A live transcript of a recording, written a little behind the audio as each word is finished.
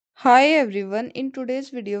Hi everyone, in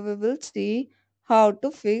today's video we will see how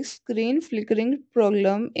to fix screen flickering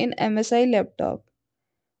problem in MSI laptop.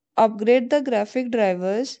 Upgrade the graphic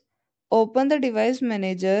drivers, open the device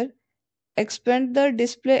manager, expand the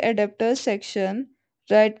display adapters section,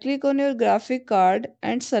 right click on your graphic card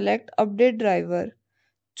and select update driver.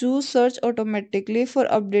 Choose search automatically for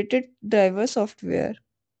updated driver software.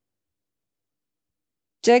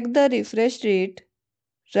 Check the refresh rate,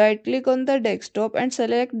 right click on the desktop and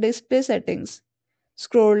select display settings.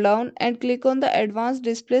 Scroll down and click on the advanced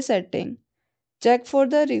display setting. Check for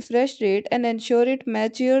the refresh rate and ensure it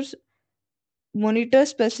matches your monitor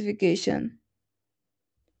specification.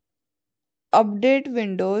 Update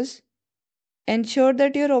Windows. Ensure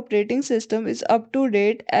that your operating system is up to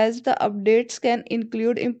date as the updates can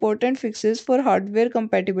include important fixes for hardware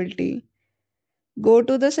compatibility. Go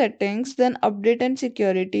to the settings, then update and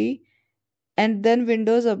security, and then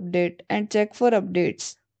Windows Update and check for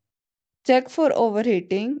updates. Check for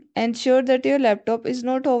overheating. Ensure that your laptop is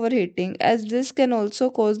not overheating as this can also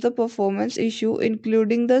cause the performance issue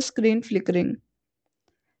including the screen flickering.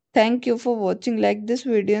 Thank you for watching. Like this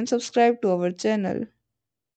video and subscribe to our channel.